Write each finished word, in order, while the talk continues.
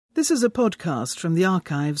This is a podcast from the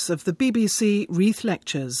archives of the BBC Reith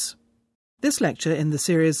Lectures. This lecture in the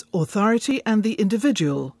series Authority and the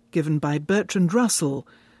Individual, given by Bertrand Russell,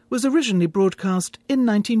 was originally broadcast in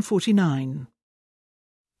 1949.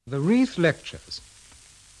 The Reith Lectures.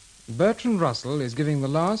 Bertrand Russell is giving the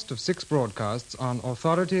last of 6 broadcasts on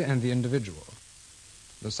authority and the individual.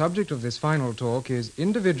 The subject of this final talk is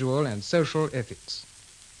individual and social ethics.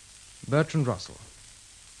 Bertrand Russell.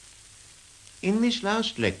 In this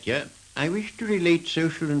last lecture, I wish to relate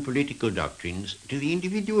social and political doctrines to the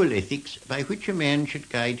individual ethics by which a man should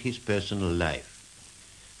guide his personal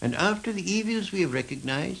life. And after the evils we have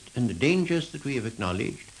recognized and the dangers that we have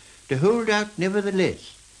acknowledged, to hold out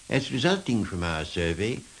nevertheless, as resulting from our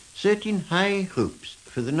survey, certain high hopes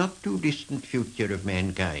for the not too distant future of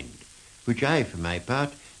mankind, which I, for my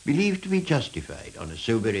part, believe to be justified on a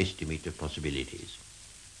sober estimate of possibilities.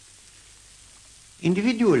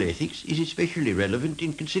 Individual ethics is especially relevant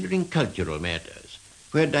in considering cultural matters,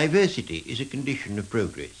 where diversity is a condition of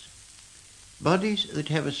progress. Bodies that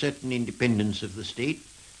have a certain independence of the state,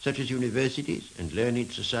 such as universities and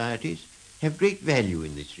learned societies, have great value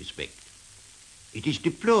in this respect. It is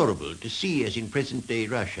deplorable to see, as in present-day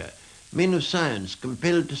Russia, men of science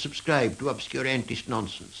compelled to subscribe to obscurantist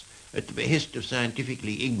nonsense at the behest of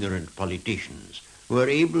scientifically ignorant politicians who are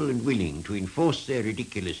able and willing to enforce their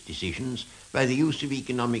ridiculous decisions by the use of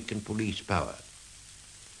economic and police power.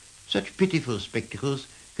 Such pitiful spectacles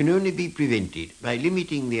can only be prevented by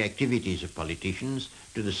limiting the activities of politicians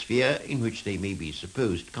to the sphere in which they may be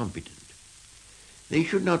supposed competent. They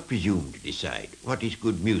should not presume to decide what is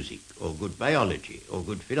good music, or good biology, or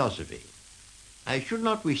good philosophy. I should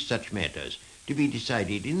not wish such matters to be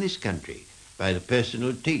decided in this country by the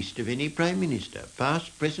personal taste of any Prime Minister,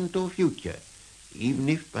 past, present, or future, even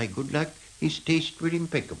if, by good luck, his taste were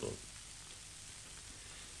impeccable.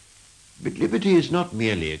 But liberty is not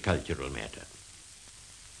merely a cultural matter.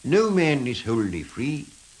 No man is wholly free,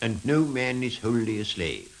 and no man is wholly a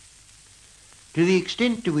slave. To the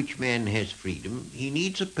extent to which man has freedom, he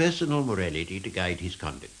needs a personal morality to guide his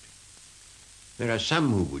conduct. There are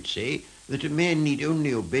some who would say that a man need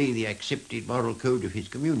only obey the accepted moral code of his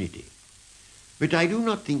community. But I do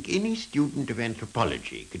not think any student of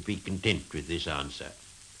anthropology could be content with this answer.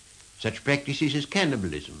 Such practices as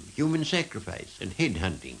cannibalism, human sacrifice, and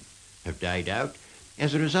head-hunting have died out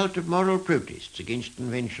as a result of moral protests against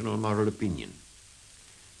conventional moral opinion.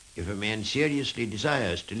 If a man seriously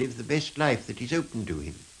desires to live the best life that is open to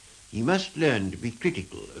him, he must learn to be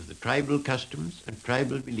critical of the tribal customs and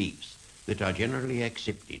tribal beliefs that are generally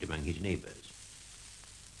accepted among his neighbors.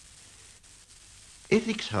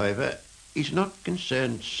 Ethics, however, is not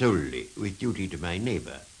concerned solely with duty to my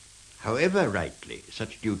neighbor, however rightly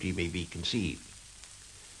such duty may be conceived.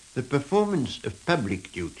 The performance of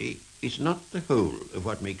public duty is not the whole of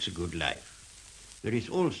what makes a good life. There is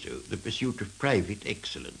also the pursuit of private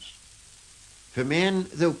excellence. For man,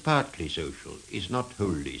 though partly social, is not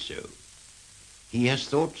wholly so. He has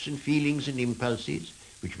thoughts and feelings and impulses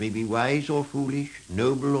which may be wise or foolish,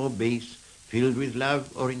 noble or base, filled with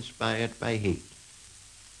love or inspired by hate.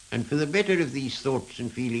 And for the better of these thoughts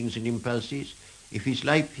and feelings and impulses, if his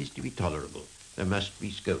life is to be tolerable, there must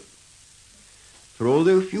be scope. For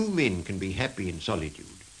although few men can be happy in solitude,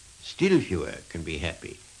 still fewer can be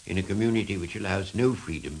happy in a community which allows no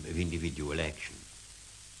freedom of individual action.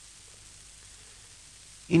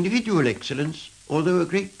 Individual excellence, although a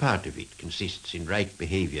great part of it consists in right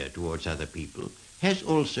behavior towards other people, has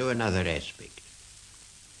also another aspect.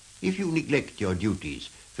 If you neglect your duties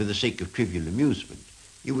for the sake of trivial amusement,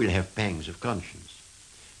 you will have pangs of conscience.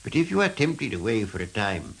 But if you are tempted away for a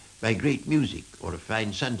time by great music or a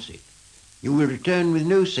fine sunset, you will return with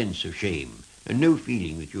no sense of shame and no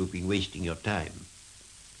feeling that you have been wasting your time.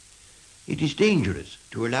 It is dangerous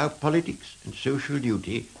to allow politics and social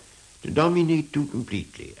duty to dominate too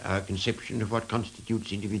completely our conception of what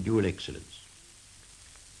constitutes individual excellence.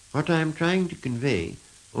 What I am trying to convey,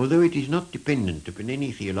 although it is not dependent upon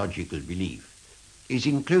any theological belief, is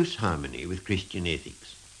in close harmony with Christian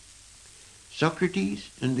ethics. Socrates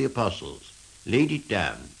and the apostles laid it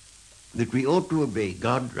down that we ought to obey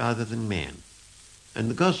God rather than man, and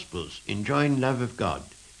the Gospels enjoin love of God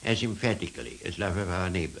as emphatically as love of our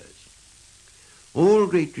neighbors. All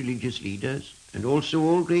great religious leaders, and also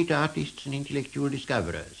all great artists and intellectual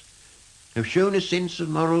discoverers, have shown a sense of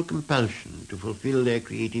moral compulsion to fulfill their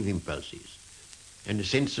creative impulses, and a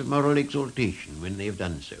sense of moral exaltation when they have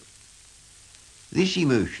done so. This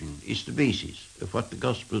emotion is the basis of what the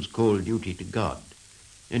Gospels call duty to God,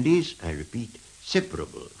 and is, I repeat,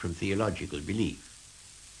 separable from theological belief.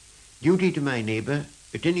 Duty to my neighbor,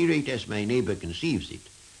 at any rate as my neighbor conceives it,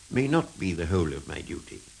 may not be the whole of my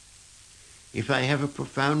duty. if I have a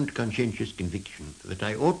profound conscientious conviction that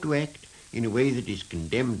I ought to act in a way that is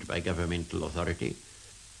condemned by governmental authority,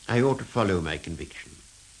 I ought to follow my conviction.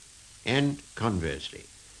 And conversely,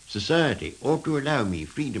 society ought to allow me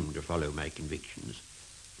freedom to follow my convictions,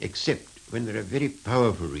 except when there are very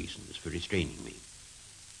powerful reasons for restraining me.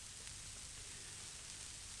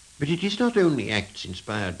 But it is not only acts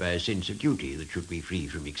inspired by a sense of duty that should be free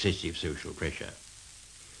from excessive social pressure.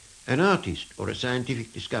 An artist or a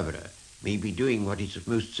scientific discoverer may be doing what is of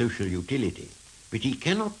most social utility, but he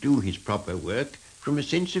cannot do his proper work from a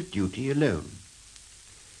sense of duty alone.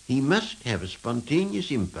 He must have a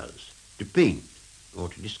spontaneous impulse to paint or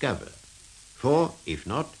to discover, for, if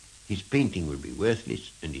not, his painting will be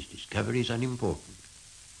worthless and his discoveries unimportant.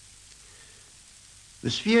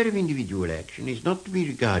 The sphere of individual action is not to be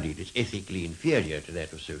regarded as ethically inferior to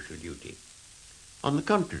that of social duty. On the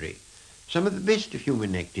contrary, some of the best of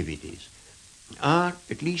human activities are,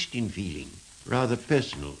 at least in feeling, rather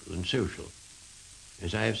personal than social.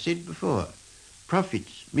 As I have said before,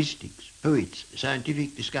 prophets, mystics, poets,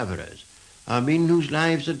 scientific discoverers are men whose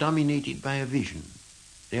lives are dominated by a vision.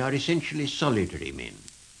 They are essentially solitary men.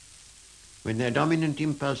 When their dominant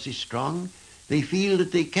impulse is strong, they feel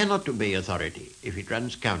that they cannot obey authority if it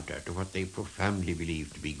runs counter to what they profoundly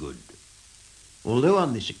believe to be good. Although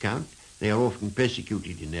on this account they are often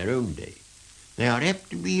persecuted in their own day, they are apt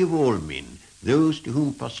to be of all men those to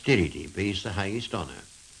whom posterity pays the highest honor.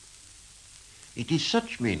 It is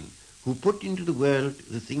such men who put into the world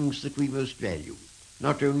the things that we most value,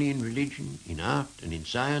 not only in religion, in art, and in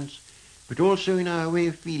science, but also in our way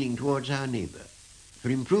of feeling towards our neighbor. For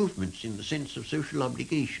improvements in the sense of social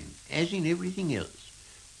obligation, as in everything else,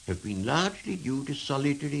 have been largely due to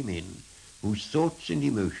solitary men whose thoughts and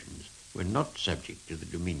emotions were not subject to the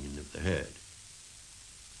dominion of the herd.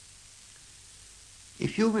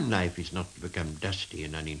 If human life is not to become dusty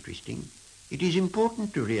and uninteresting, it is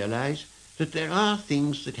important to realize that there are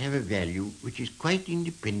things that have a value which is quite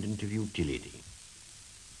independent of utility.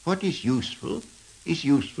 What is useful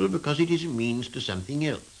because it is a means to something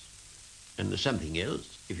else. And the something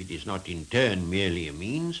else, if it is not in turn merely a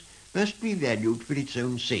means, must be valued for its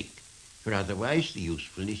own sake, for otherwise the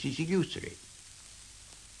usefulness is illusory.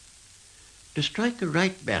 To strike a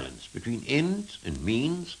right balance between ends and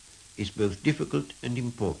means is both difficult and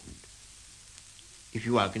important. If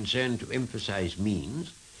you are concerned to emphasize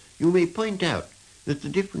means, you may point out that the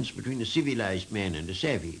difference between a civilized man and a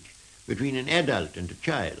savage, between an adult and a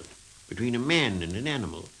child, between a man and an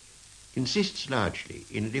animal, consists largely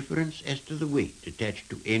in a difference as to the weight attached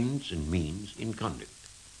to ends and means in conduct.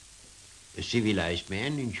 A civilized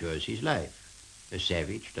man ensures his life. A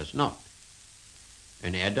savage does not.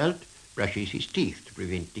 An adult brushes his teeth to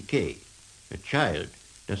prevent decay. A child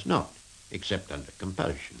does not, except under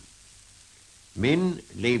compulsion. Men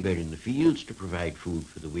labor in the fields to provide food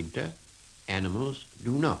for the winter. Animals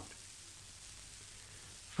do not.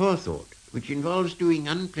 Forethought, which involves doing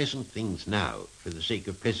unpleasant things now for the sake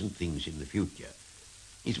of pleasant things in the future,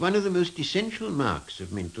 is one of the most essential marks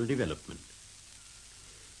of mental development.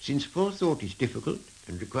 Since forethought is difficult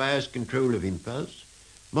and requires control of impulse,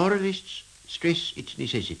 moralists stress its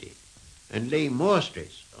necessity and lay more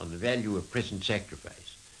stress on the value of present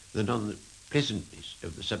sacrifice than on the pleasantness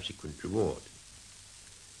of the subsequent reward.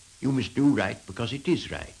 You must do right because it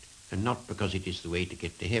is right, and not because it is the way to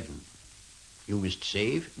get to heaven. You must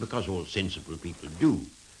save because all sensible people do,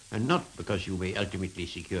 and not because you may ultimately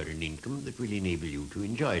secure an income that will enable you to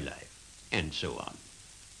enjoy life, and so on.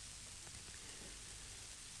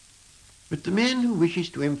 But the man who wishes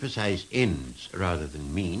to emphasize ends rather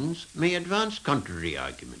than means may advance contrary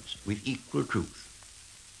arguments with equal truth.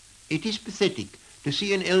 It is pathetic to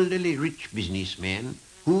see an elderly rich businessman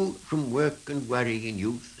who, from work and worry in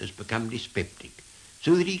youth, has become dyspeptic,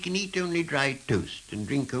 so that he can eat only dry toast and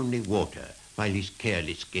drink only water while his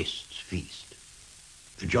careless guests feast.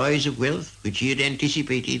 The joys of wealth, which he had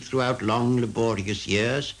anticipated throughout long, laborious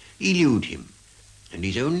years, elude him, and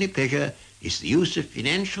his only pleasure is the use of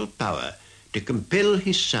financial power to compel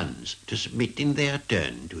his sons to submit in their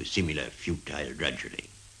turn to a similar futile drudgery.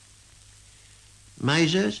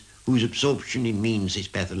 Misers, whose absorption in means is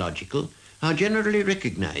pathological, are generally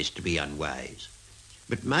recognized to be unwise,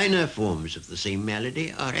 but minor forms of the same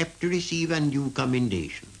malady are apt to receive undue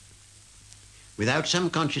commendation. Without some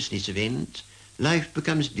consciousness of ends, life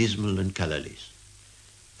becomes dismal and colorless.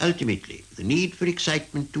 Ultimately, the need for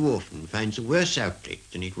excitement too often finds a worse outlet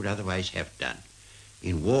than it would otherwise have done,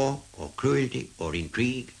 in war or cruelty or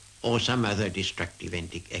intrigue or some other destructive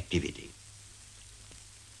activity.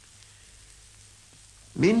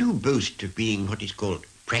 Men who boast of being what is called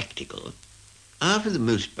practical are for the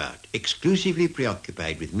most part exclusively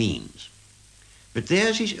preoccupied with means, But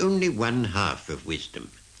theirs is only one half of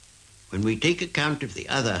wisdom. When we take account of the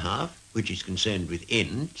other half, which is concerned with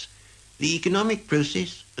ends, the economic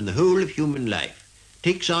process and the whole of human life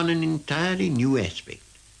takes on an entirely new aspect.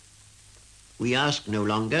 We ask no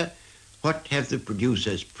longer, what have the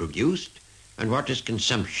producers produced, and what has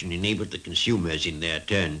consumption enabled the consumers in their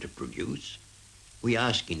turn to produce? We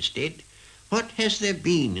ask instead, what has there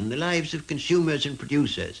been in the lives of consumers and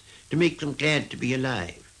producers to make them glad to be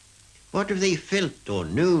alive? What have they felt or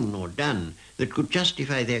known or done that could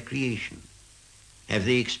justify their creation? Have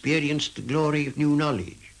they experienced the glory of new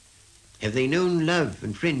knowledge? Have they known love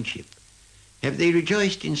and friendship? Have they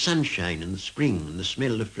rejoiced in sunshine and the spring and the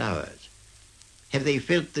smell of flowers? Have they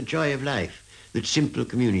felt the joy of life that simple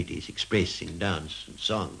communities express in dance and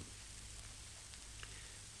song?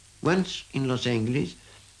 Once in Los Angeles,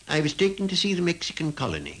 I was taken to see the Mexican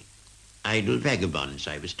colony. Idle vagabonds,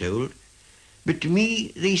 I was told. But to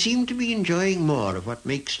me, they seemed to be enjoying more of what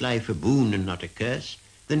makes life a boon and not a curse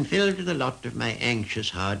than fell to the lot of my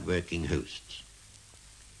anxious, hard-working hosts.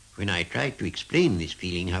 When I tried to explain this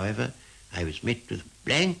feeling, however, I was met with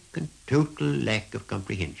blank and total lack of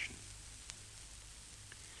comprehension.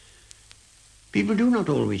 People do not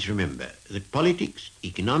always remember that politics,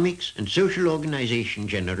 economics, and social organization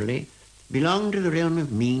generally belong to the realm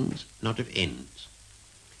of means, not of ends.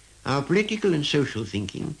 Our political and social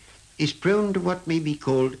thinking is prone to what may be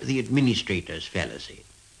called the administrator's fallacy,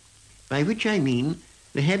 by which I mean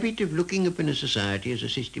the habit of looking upon a society as a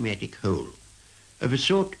systematic whole, of a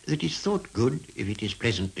sort that is thought good if it is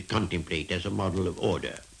pleasant to contemplate as a model of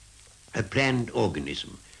order, a planned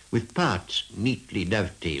organism with parts neatly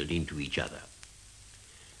dovetailed into each other.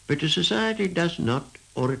 But a society does not,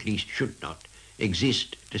 or at least should not,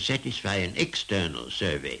 exist to satisfy an external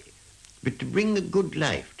survey, but to bring a good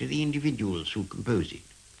life to the individuals who compose it.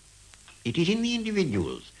 It is in the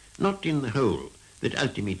individuals, not in the whole, that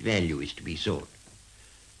ultimate value is to be sought.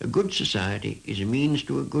 A good society is a means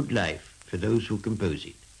to a good life for those who compose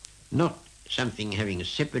it, not something having a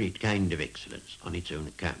separate kind of excellence on its own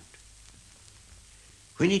account.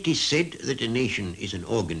 When it is said that a nation is an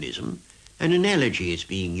organism, an analogy is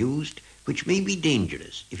being used which may be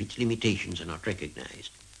dangerous if its limitations are not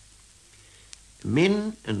recognized.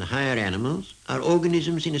 Men and the higher animals are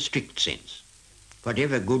organisms in a strict sense.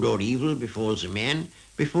 Whatever good or evil befalls a man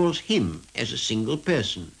befalls him as a single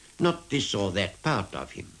person, not this or that part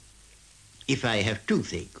of him. If I have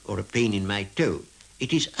toothache or a pain in my toe,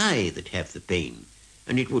 it is I that have the pain,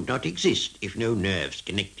 and it would not exist if no nerves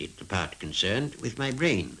connected the part concerned with my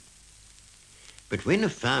brain. But when a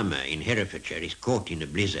farmer in Herefordshire is caught in a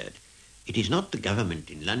blizzard, it is not the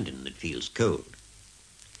government in London that feels cold.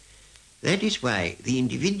 That is why the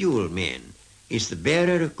individual man is the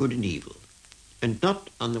bearer of good and evil, and not,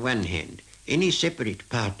 on the one hand, any separate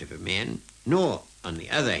part of a man, nor, on the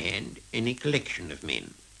other hand, any collection of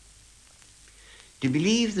men. To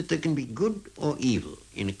believe that there can be good or evil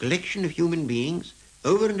in a collection of human beings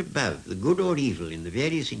over and above the good or evil in the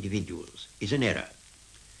various individuals is an error.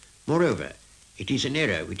 Moreover, it is an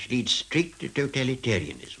error which leads straight to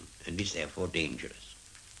totalitarianism and is therefore dangerous.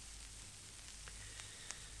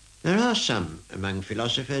 There are some among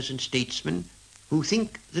philosophers and statesmen who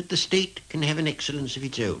think that the state can have an excellence of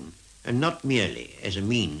its own, and not merely as a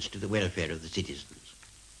means to the welfare of the citizens.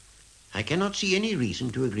 I cannot see any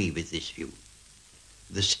reason to agree with this view.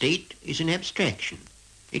 The state is an abstraction.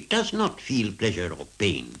 It does not feel pleasure or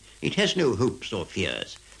pain. It has no hopes or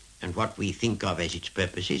fears, and what we think of as its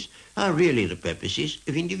purposes are really the purposes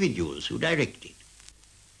of individuals who direct it.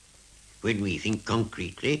 When we think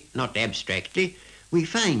concretely, not abstractly, we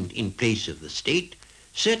find in place of the state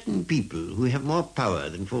certain people who have more power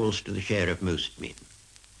than falls to the share of most men.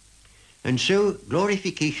 And so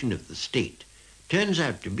glorification of the state turns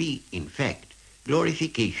out to be, in fact,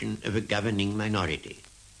 glorification of a governing minority.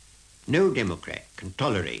 No democrat can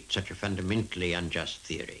tolerate such a fundamentally unjust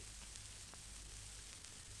theory.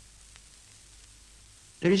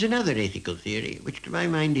 There is another ethical theory which to my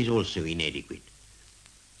mind is also inadequate.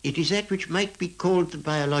 It is that which might be called the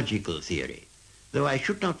biological theory, though I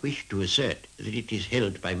should not wish to assert that it is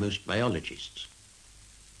held by most biologists.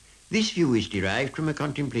 This view is derived from a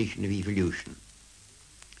contemplation of evolution.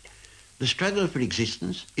 The struggle for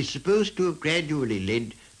existence is supposed to have gradually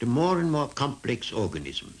led to more and more complex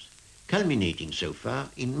organisms, culminating so far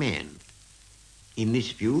in man. In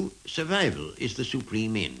this view, survival is the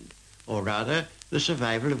supreme end, or rather, the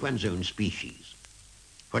survival of one's own species.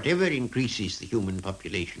 Whatever increases the human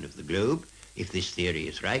population of the globe, if this theory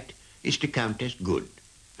is right, is to count as good,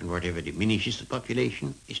 and whatever diminishes the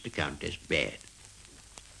population is to count as bad.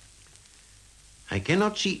 I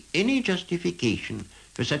cannot see any justification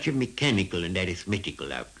for such a mechanical and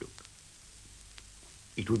arithmetical outlook.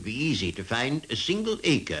 It would be easy to find a single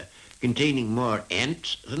acre containing more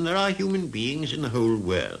ants than there are human beings in the whole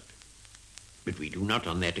world. But we do not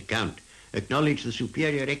on that account acknowledge the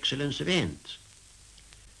superior excellence of ants.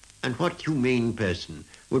 And what humane person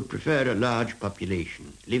would prefer a large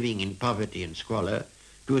population living in poverty and squalor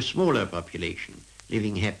to a smaller population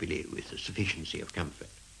living happily with a sufficiency of comfort?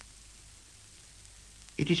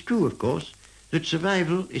 It is true, of course, that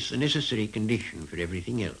survival is the necessary condition for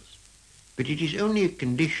everything else, but it is only a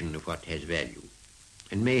condition of what has value,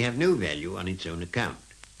 and may have no value on its own account.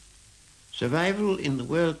 Survival in the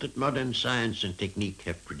world that modern science and technique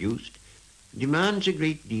have produced demands a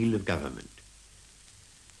great deal of government.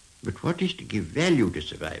 But what is to give value to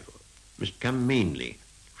survival must come mainly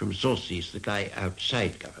from sources that lie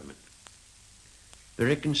outside government. The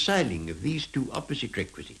reconciling of these two opposite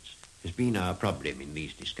requisites has been our problem in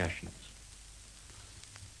these discussions.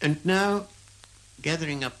 And now,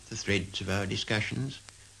 gathering up the threads of our discussions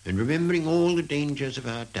and remembering all the dangers of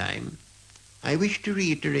our time, I wish to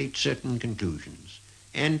reiterate certain conclusions,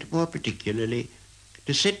 and more particularly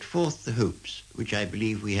to set forth the hopes which I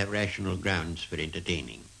believe we have rational grounds for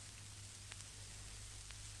entertaining.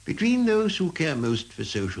 Between those who care most for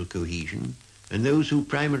social cohesion and those who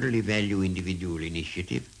primarily value individual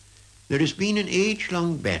initiative, there has been an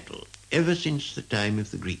age-long battle ever since the time of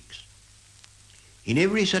the Greeks. In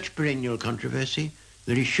every such perennial controversy,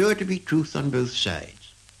 there is sure to be truth on both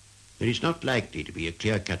sides. There is not likely to be a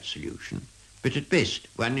clear-cut solution, but at best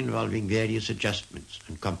one involving various adjustments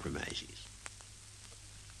and compromises.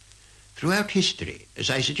 Throughout history, as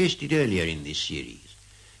I suggested earlier in this series,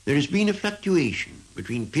 there has been a fluctuation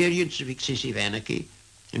between periods of excessive anarchy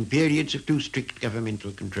and periods of too strict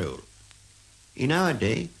governmental control. In our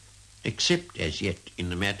day, except as yet in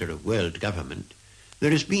the matter of world government,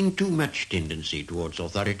 there has been too much tendency towards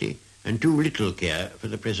authority and too little care for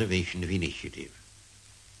the preservation of initiative.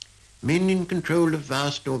 Men in control of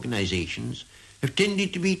vast organizations have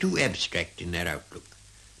tended to be too abstract in their outlook,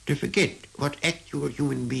 to forget what actual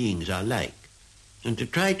human beings are like, and to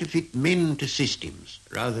try to fit men to systems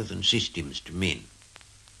rather than systems to men.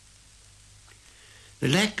 The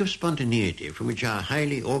lack of spontaneity from which our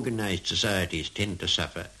highly organized societies tend to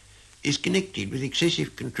suffer is connected with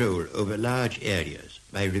excessive control over large areas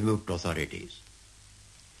by remote authorities.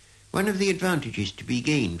 One of the advantages to be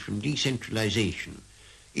gained from decentralization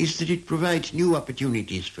is that it provides new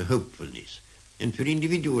opportunities for hopefulness and for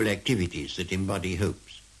individual activities that embody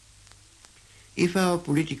hopes. If our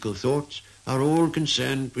political thoughts are all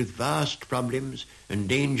concerned with vast problems and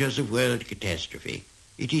dangers of world catastrophe,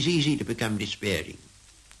 it is easy to become despairing.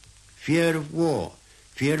 Fear of war,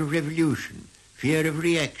 fear of revolution, fear of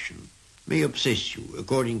reaction may obsess you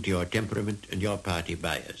according to your temperament and your party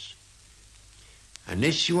bias.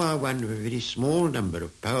 Unless you are one of a very small number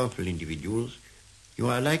of powerful individuals, you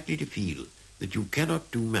are likely to feel that you cannot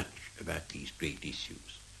do much about these great issues.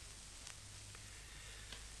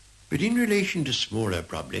 But in relation to smaller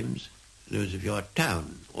problems, those of your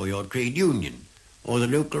town or your trade union or the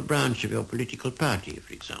local branch of your political party,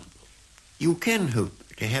 for example, you can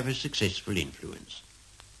hope to have a successful influence.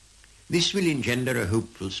 This will engender a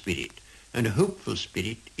hopeful spirit, and a hopeful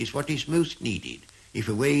spirit is what is most needed if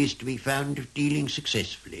a way is to be found of dealing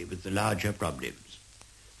successfully with the larger problems.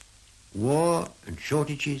 War and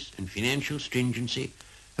shortages and financial stringency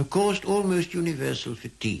have caused almost universal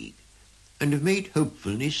fatigue and have made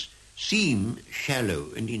hopefulness seem shallow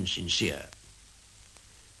and insincere.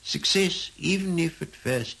 Success, even if at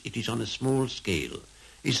first it is on a small scale,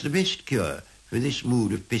 is the best cure for this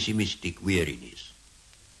mood of pessimistic weariness.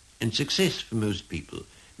 And success for most people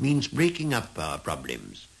means breaking up our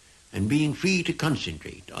problems and being free to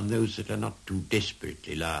concentrate on those that are not too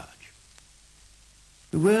desperately large.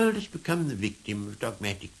 The world has become the victim of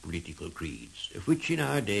dogmatic political creeds, of which in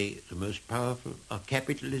our day the most powerful are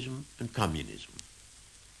capitalism and communism.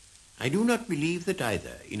 I do not believe that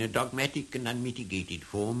either, in a dogmatic and unmitigated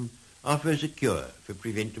form, offers a cure for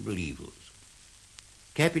preventable evils.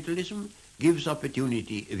 Capitalism gives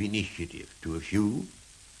opportunity of initiative to a few.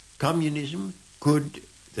 Communism could,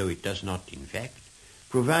 though it does not in fact,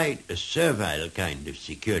 provide a servile kind of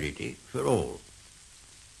security for all.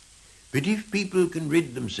 But if people can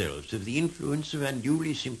rid themselves of the influence of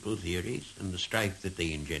unduly simple theories and the strife that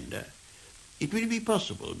they engender, it will be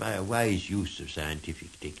possible by a wise use of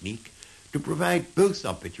scientific technique to provide both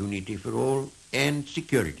opportunity for all and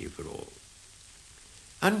security for all.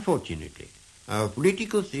 Unfortunately, our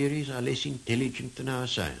political theories are less intelligent than our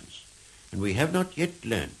science, and we have not yet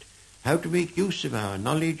learnt how to make use of our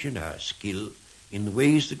knowledge and our skill in the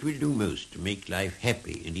ways that will do most to make life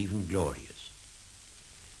happy and even glorious.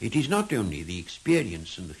 it is not only the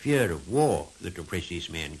experience and the fear of war that oppresses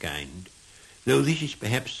mankind, though this is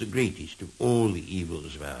perhaps the greatest of all the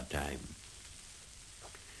evils of our time.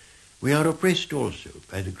 We are oppressed also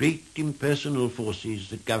by the great impersonal forces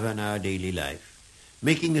that govern our daily life,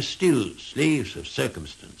 making us still slaves of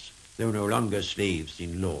circumstance, though no longer slaves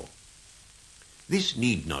in law. This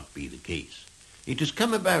need not be the case. It has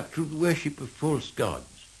come about through the worship of false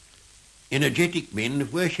gods. Energetic men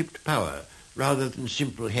have worshipped power rather than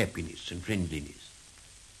simple happiness and friendliness.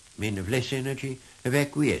 Men of less energy have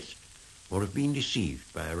acquiesced or have been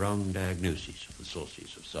deceived by a wrong diagnosis of the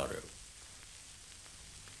sources of sorrow.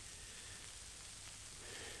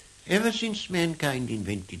 Ever since mankind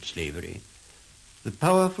invented slavery, the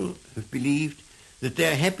powerful have believed that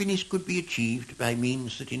their happiness could be achieved by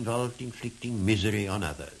means that involved inflicting misery on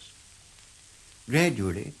others.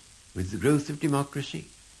 Gradually, with the growth of democracy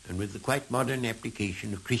and with the quite modern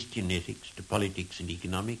application of Christian ethics to politics and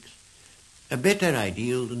economics, a better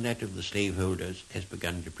ideal than that of the slaveholders has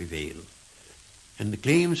begun to prevail, and the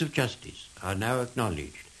claims of justice are now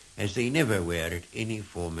acknowledged as they never were at any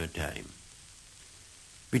former time.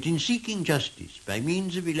 But in seeking justice by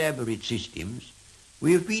means of elaborate systems,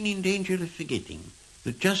 we have been in danger of forgetting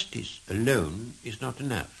that justice alone is not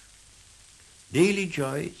enough. Daily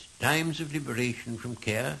joys, times of liberation from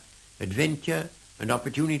care, adventure, and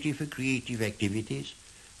opportunity for creative activities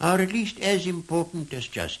are at least as important as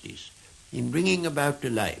justice in bringing about a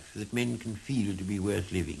life that men can feel to be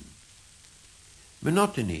worth living.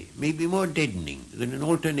 Monotony may be more deadening than an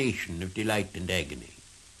alternation of delight and agony.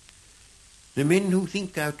 The men who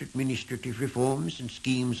think out administrative reforms and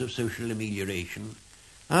schemes of social amelioration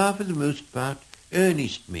are, for the most part,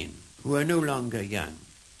 earnest men who are no longer young.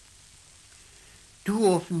 Too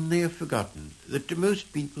often they have forgotten that to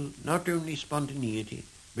most people not only spontaneity,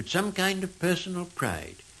 but some kind of personal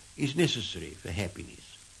pride is necessary for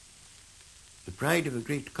happiness. The pride of a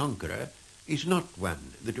great conqueror is not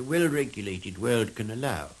one that a well-regulated world can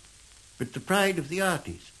allow, but the pride of the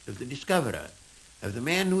artist, of the discoverer, of the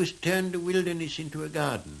man who has turned a wilderness into a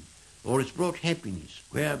garden, or has brought happiness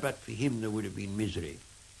where but for him there would have been misery.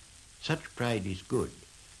 Such pride is good,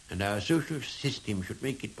 and our social system should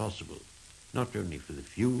make it possible, not only for the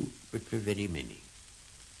few, but for very many.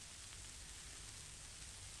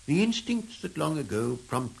 The instincts that long ago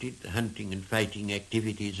prompted the hunting and fighting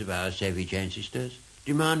activities of our savage ancestors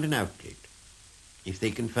demand an outlet. If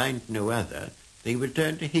they can find no other, they will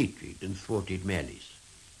turn to hatred and thwarted malice.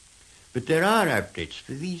 But there are outlets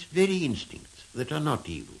for these very instincts that are not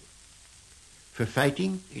evil. For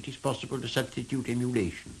fighting, it is possible to substitute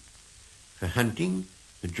emulation. For hunting,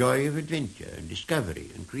 the joy of adventure and discovery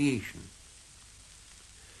and creation.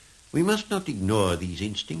 We must not ignore these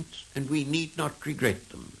instincts, and we need not regret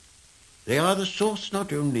them. They are the source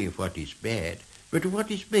not only of what is bad, but of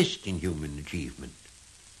what is best in human achievement.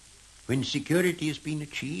 When security has been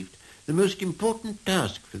achieved, the most important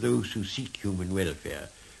task for those who seek human welfare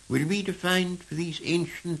will be to find for these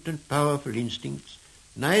ancient and powerful instincts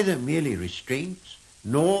neither merely restraints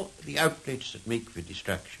nor the outlets that make for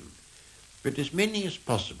destruction, but as many as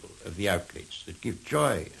possible of the outlets that give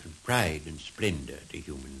joy and pride and splendor to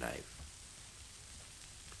human life.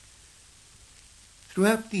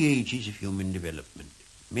 Throughout the ages of human development,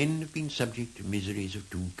 men have been subject to miseries of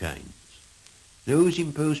two kinds, those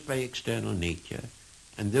imposed by external nature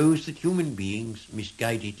and those that human beings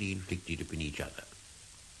misguidedly inflicted upon each other.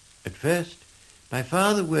 At first, by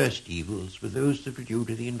far the worst evils were those that were due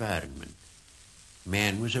to the environment.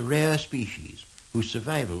 Man was a rare species whose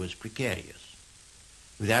survival was precarious.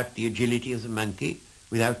 Without the agility of the monkey,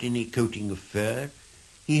 without any coating of fur,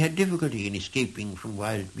 he had difficulty in escaping from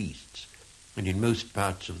wild beasts, and in most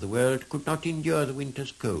parts of the world could not endure the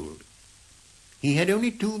winter's cold. He had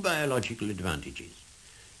only two biological advantages.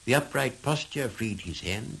 The upright posture freed his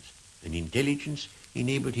hands, and intelligence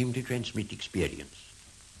enabled him to transmit experience.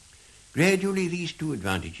 Gradually these two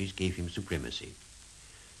advantages gave him supremacy.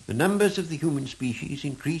 The numbers of the human species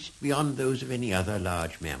increased beyond those of any other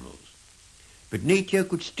large mammals. But nature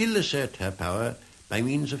could still assert her power by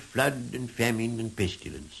means of flood and famine and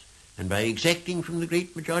pestilence, and by exacting from the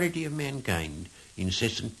great majority of mankind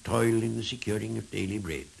incessant toil in the securing of daily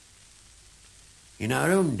bread. In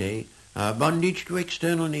our own day, our bondage to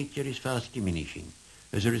external nature is fast diminishing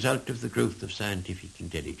as a result of the growth of scientific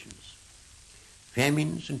intelligence.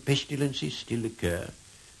 Famines and pestilences still occur,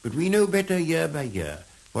 but we know better year by year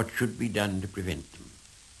what should be done to prevent them.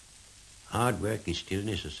 Hard work is still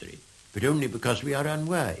necessary, but only because we are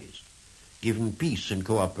unwise. Given peace and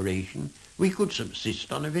cooperation, we could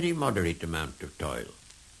subsist on a very moderate amount of toil.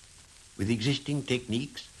 With existing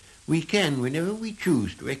techniques, we can, whenever we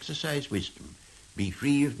choose to exercise wisdom, be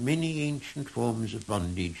free of many ancient forms of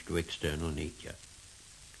bondage to external nature.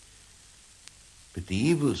 But the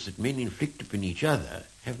evils that men inflict upon each other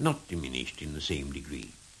have not diminished in the same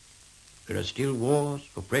degree. There are still wars,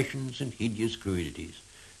 oppressions, and hideous cruelties,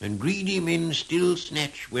 and greedy men still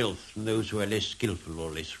snatch wealth from those who are less skilful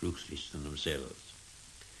or less ruthless than themselves.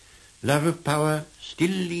 Love of power still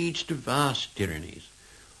leads to vast tyrannies,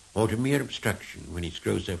 or to mere obstruction when its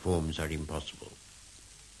grosser forms are impossible.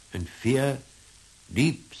 And fear,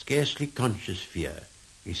 deep, scarcely conscious fear,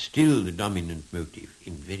 is still the dominant motive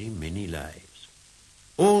in very many lives.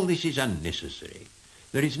 All this is unnecessary.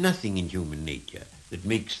 There is nothing in human nature that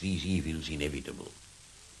makes these evils inevitable.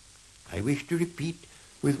 I wish to repeat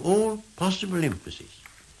with all possible emphasis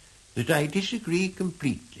that I disagree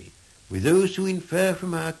completely with those who infer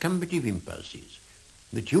from our combative impulses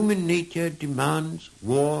that human nature demands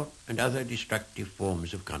war and other destructive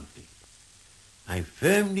forms of conflict. I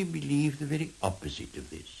firmly believe the very opposite of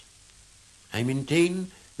this. I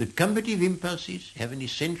maintain that combative impulses have an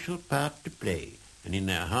essential part to play, and in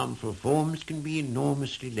their harmful forms can be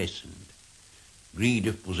enormously lessened. Greed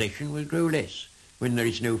of possession will grow less when there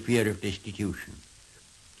is no fear of destitution.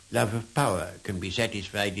 Love of power can be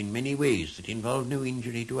satisfied in many ways that involve no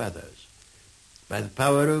injury to others. By the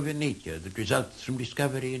power over nature that results from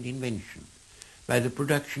discovery and invention, by the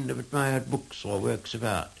production of admired books or works of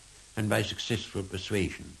art, and by successful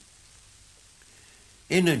persuasion.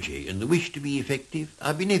 Energy and the wish to be effective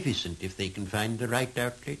are beneficent if they can find the right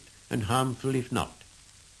outlet, and harmful if not,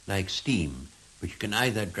 like steam, which can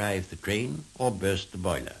either drive the train or burst the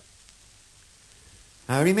boiler.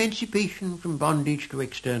 Our emancipation from bondage to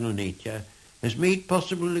external nature has made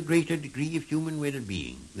possible a greater degree of human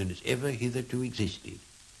well-being than has ever hitherto existed.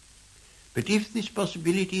 But if this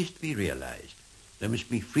possibility is to be realized, there must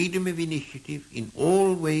be freedom of initiative in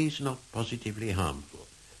all ways not positively harmful,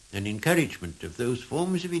 and encouragement of those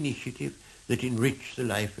forms of initiative that enrich the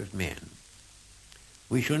life of man.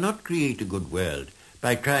 We shall not create a good world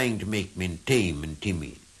by trying to make men tame and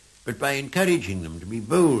timid, but by encouraging them to be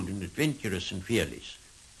bold and adventurous and fearless,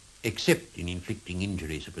 except in inflicting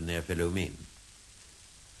injuries upon their fellow men.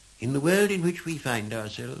 In the world in which we find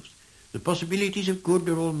ourselves, the possibilities of good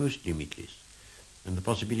are almost limitless, and the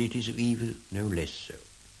possibilities of evil no less so.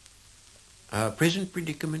 Our present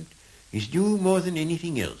predicament is due more than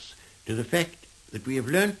anything else to the fact that we have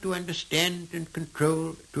learnt to understand and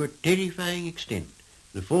control to a terrifying extent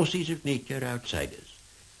the forces of nature outside us,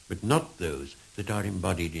 but not those that are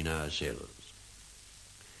embodied in ourselves.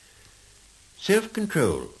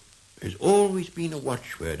 Self-control has always been a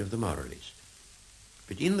watchword of the moralist,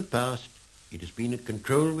 but in the past it has been a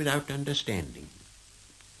control without understanding.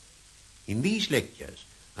 In these lectures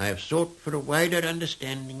I have sought for a wider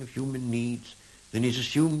understanding of human needs than is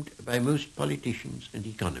assumed by most politicians and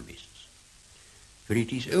economists, for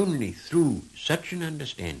it is only through such an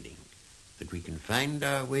understanding that we can find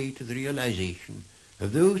our way to the realization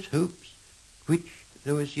of those hopes which,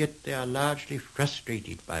 though as yet they are largely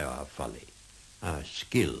frustrated by our folly, our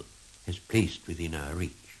skill has placed within our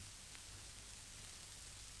reach.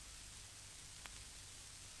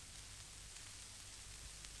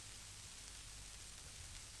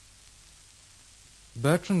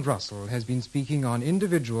 Bertrand Russell has been speaking on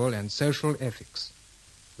individual and social ethics,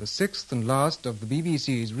 the sixth and last of the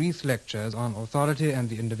BBC's Reith Lectures on authority and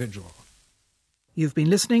the individual. You've been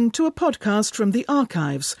listening to a podcast from the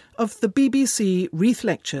archives of the BBC Reith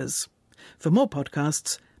Lectures. For more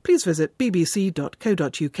podcasts, please visit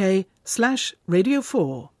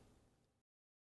bbc.co.uk/Radio4.